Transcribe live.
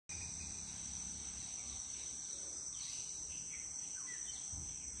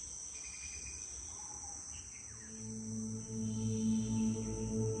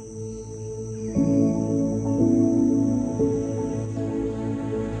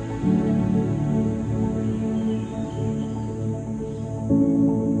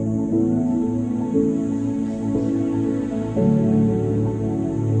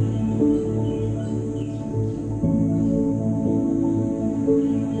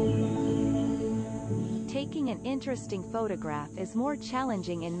an interesting photograph is more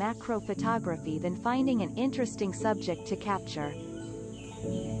challenging in macro photography than finding an interesting subject to capture.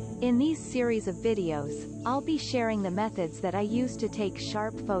 In these series of videos, I'll be sharing the methods that I use to take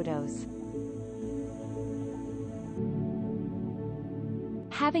sharp photos.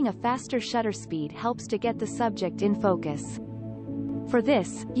 Having a faster shutter speed helps to get the subject in focus. For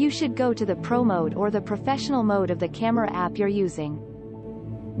this, you should go to the Pro mode or the Professional mode of the camera app you're using.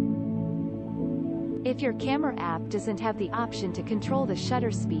 If your camera app doesn't have the option to control the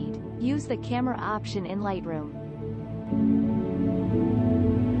shutter speed, use the camera option in Lightroom.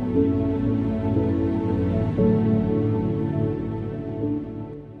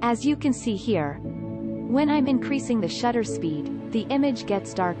 As you can see here, when I'm increasing the shutter speed, the image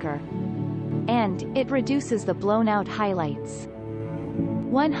gets darker. And it reduces the blown-out highlights.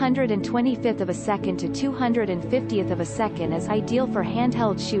 1/125th of a second to 250th of a second is ideal for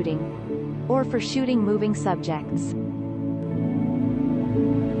handheld shooting, or for shooting moving subjects.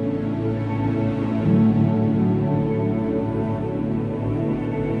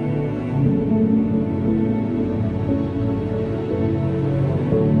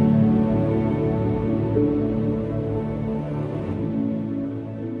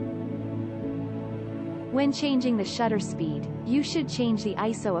 When changing the shutter speed, you should change the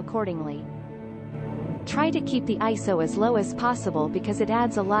ISO accordingly. Try to keep the ISO as low as possible because it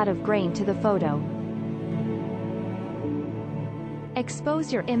adds a lot of grain to the photo.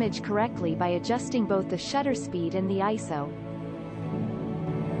 Expose your image correctly by adjusting both the shutter speed and the ISO.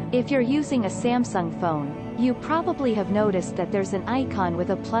 If you're using a Samsung phone, you probably have noticed that there's an icon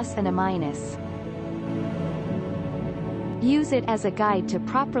with a plus and a minus. Use it as a guide to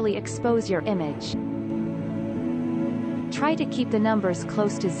properly expose your image. Try to keep the numbers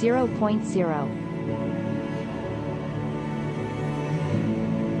close to 0.0.